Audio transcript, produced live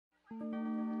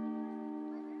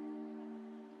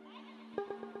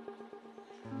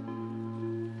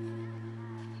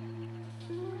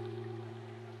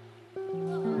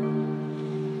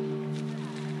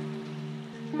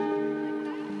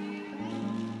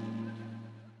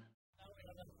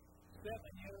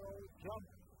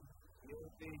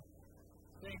the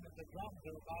thing that the drums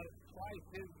are about twice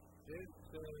his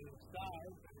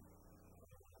size.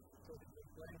 So he's been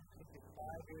playing since he's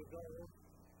 5 years old.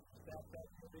 That's what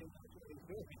he's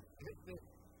doing. It's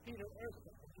Peter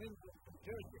Erksine from Windsor, New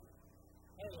Jersey.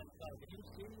 Hey, can you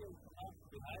see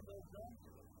behind those drums?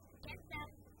 Yes, sir.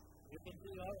 You can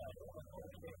see all right.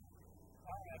 Okay.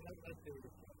 All right, let's do this.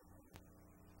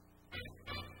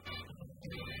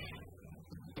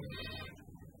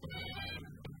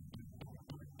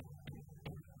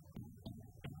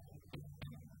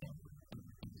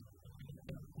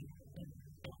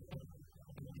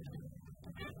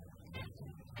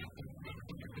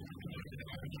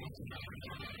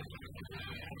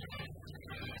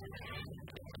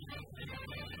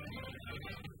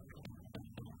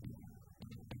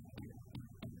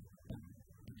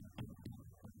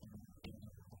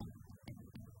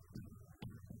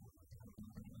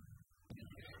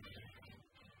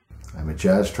 I'm a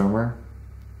jazz drummer,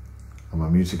 I'm a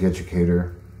music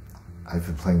educator. I've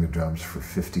been playing the drums for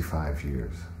 55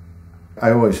 years.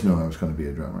 I always knew I was going to be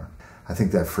a drummer. I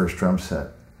think that first drum set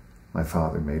my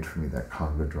father made for me, that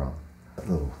conga drum, that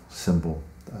little cymbal,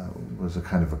 was a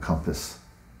kind of a compass,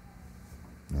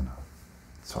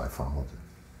 so I followed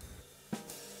it.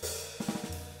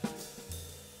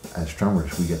 As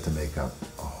drummers, we get to make up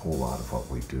a whole lot of what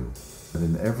we do. But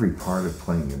in every part of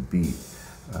playing a beat,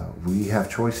 we have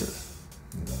choices.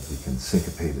 We can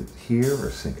syncopate it here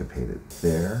or syncopate it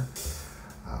there.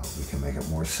 We can make it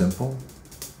more simple,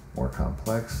 more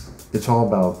complex. It's all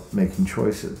about making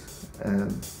choices,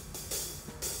 and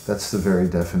that's the very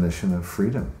definition of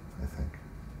freedom, I think.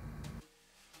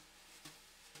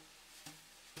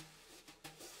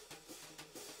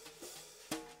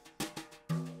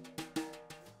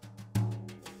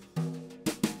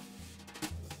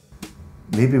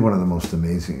 Maybe one of the most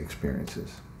amazing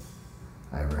experiences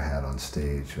I ever had on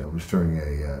stage was during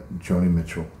a Joni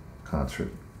Mitchell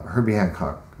concert. Herbie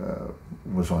Hancock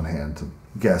was on hand to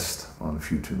guest on a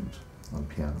few tunes on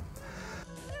piano.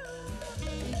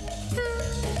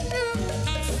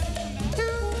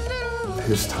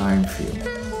 His time feel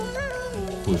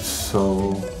was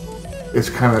so, it's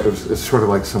sort of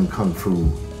like some kung fu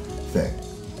thing.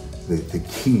 The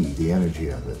key, the energy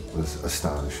of it was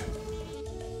astonishing.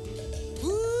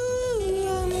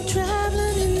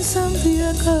 Traveling in some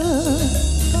vehicle.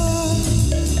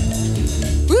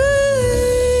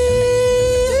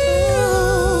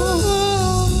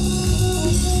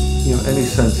 Any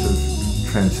sense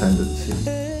of transcendency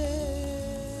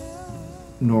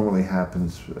normally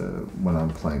happens when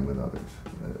I'm playing with others,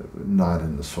 not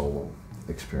in the solo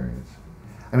experience.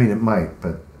 I mean, it might,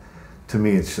 but to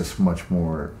me it's just much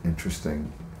more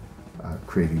interesting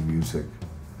creating music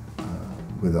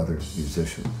with other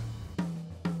musicians.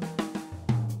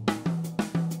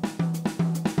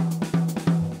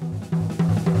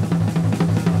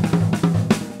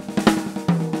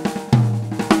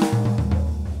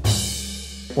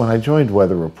 When I joined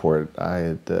Weather Report, I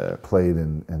had played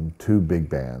in two big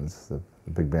bands, the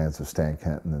big bands of Stan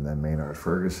Kenton and then Maynard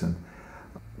Ferguson.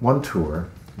 One tour,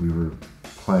 we were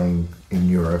playing in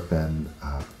Europe, and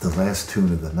the last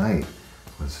tune of the night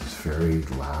was this very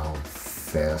loud,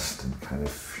 fast, and kind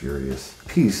of furious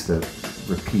piece that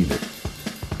repeated.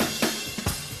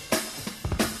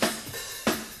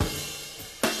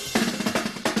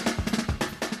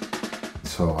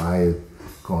 So I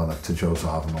gone up to Joe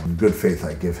Zawinul. In good faith,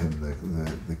 I give him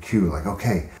the cue, like,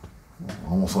 okay,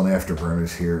 almost on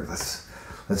afterburners here,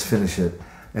 let's finish it.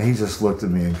 And he just looked at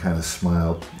me and kind of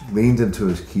smiled, leaned into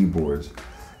his keyboards,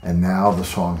 and now the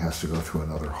song has to go through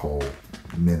another whole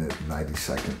minute,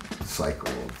 90-second cycle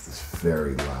of this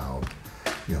very loud,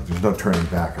 there's no turning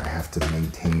back. I have to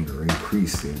maintain or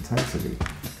increase the intensity.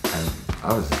 And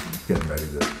I was getting ready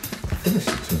to finish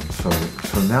the tune.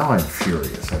 So now I'm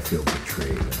furious. I feel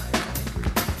betrayed, and I'm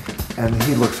angry. And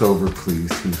he looks over,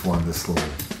 pleased. He's won this little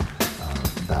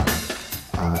battle.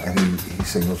 And he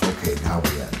signals, okay, now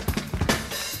we end.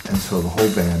 And so the whole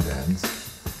band ends.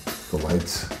 The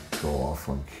lights go off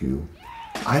on cue.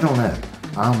 I don't end.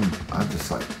 I'm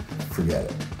just like, forget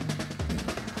it.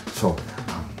 So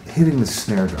I'm hitting the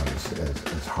snare drums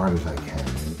as hard as I can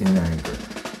in anger.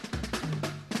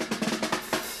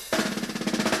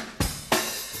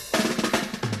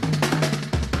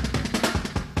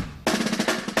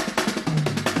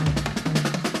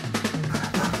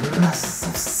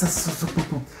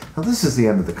 Now this is the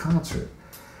end of the concert,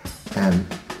 and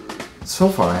so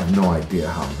far I have no idea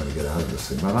how I'm going to get out of this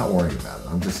thing, but I'm not worrying about it.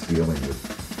 I'm just dealing with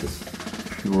this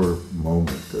pure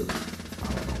moment of, I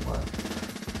don't know what.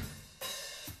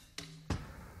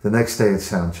 The next day it's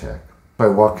sound check. I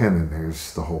walk in and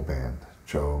there's the whole band.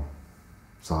 Joe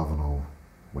Zawinul,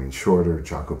 Wayne Shorter,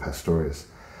 Jaco Pastorius,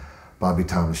 Bobby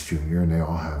Thomas Jr., and they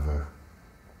all have a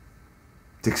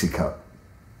Dixie cup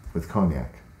with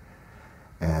cognac.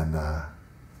 And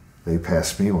they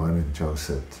passed me one, and Joe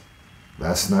said,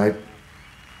 "Last night,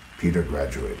 Peter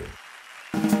graduated."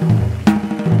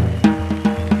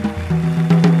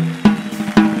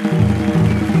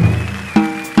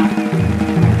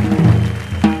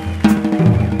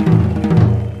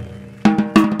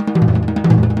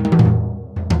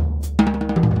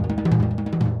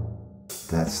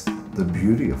 That's the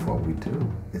beauty of what we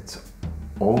do. It's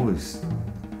always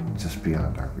just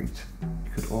beyond our reach.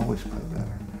 You could always play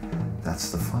better.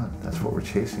 That's the fun. That's what we're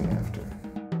chasing after.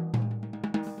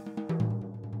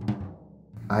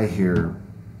 I hear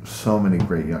so many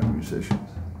great young musicians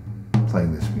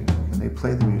playing this music, and they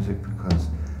play the music because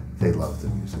they love the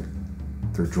music.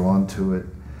 They're drawn to it.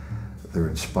 They're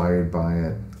inspired by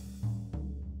it.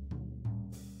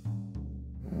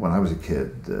 When I was a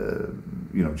kid,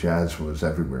 jazz was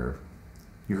everywhere.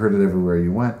 You heard it everywhere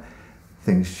you went.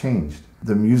 Things changed.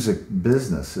 The music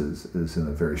business is in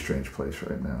a very strange place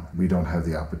right now. We don't have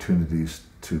the opportunities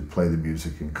to play the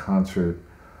music in concert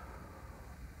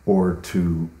or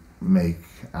to make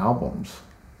albums.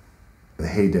 The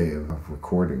heyday of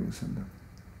recordings in the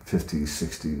 50s,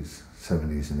 60s,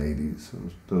 70s, and 80s,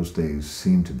 those days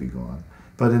seem to be gone.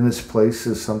 But in its place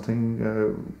is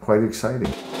something quite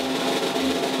exciting.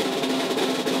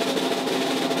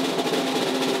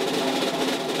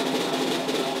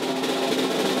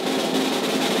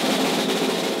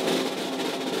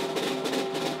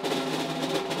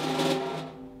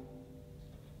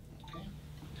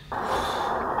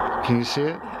 Can you see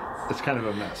it? It's kind of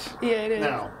a mess. Yeah, it is.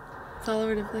 Now, it's all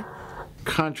over the place.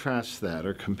 Contrast that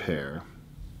or compare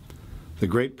the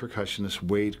great percussionist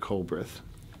Wade Colbreth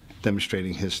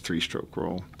demonstrating his three-stroke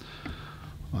roll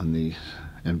on the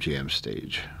MGM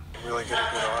stage. Really get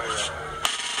a good audio.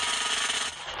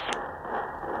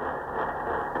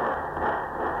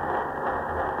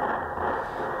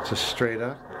 Just straight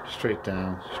up, straight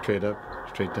down, straight up,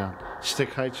 straight down.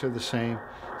 Stick heights are the same.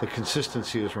 The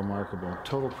consistency is remarkable.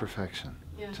 Total perfection.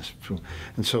 Yeah.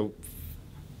 And so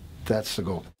that's the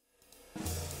goal.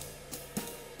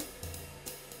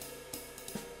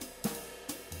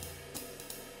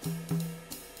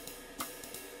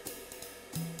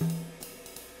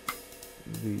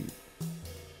 The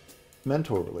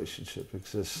mentor relationship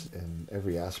exists in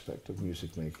every aspect of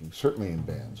music making, certainly in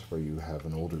bands where you have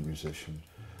an older musician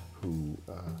who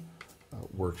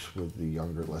works with the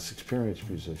younger, less experienced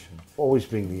musician, always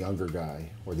being the younger guy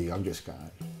or the youngest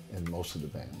guy in most of the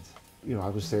bands. I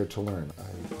was there to learn.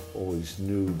 I always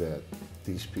knew that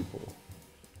these people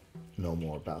know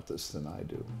more about this than I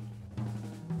do.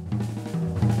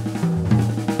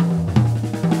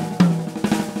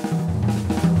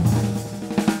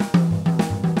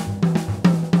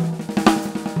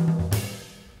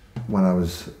 When I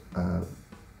was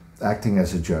acting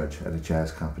as a judge at a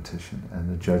jazz competition, and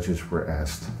the judges were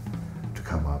asked to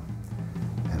come up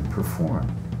and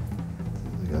perform.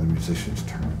 The other musicians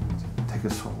turned, take a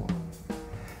solo.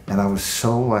 And I was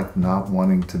so not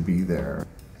wanting to be there,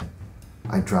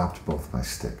 I dropped both my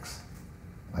sticks.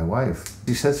 My wife,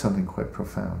 she said something quite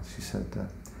profound. She said,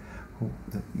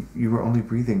 you were only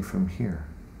breathing from here.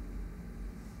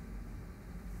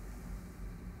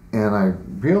 And I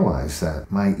realized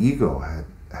that my ego had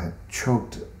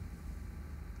choked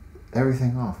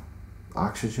everything off.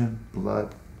 Oxygen,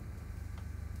 blood,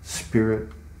 spirit,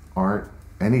 art,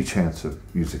 any chance of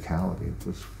musicality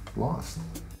was lost.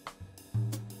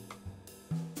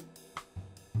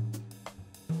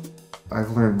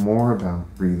 I've learned more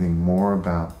about breathing, more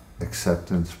about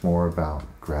acceptance, more about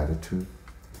gratitude.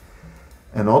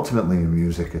 And ultimately in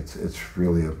music, it's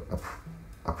really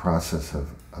a process of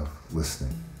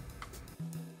listening.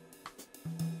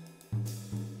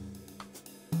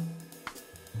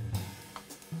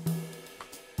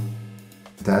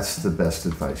 That's the best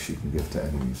advice you can give to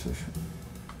any musician.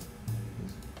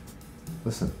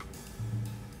 Listen.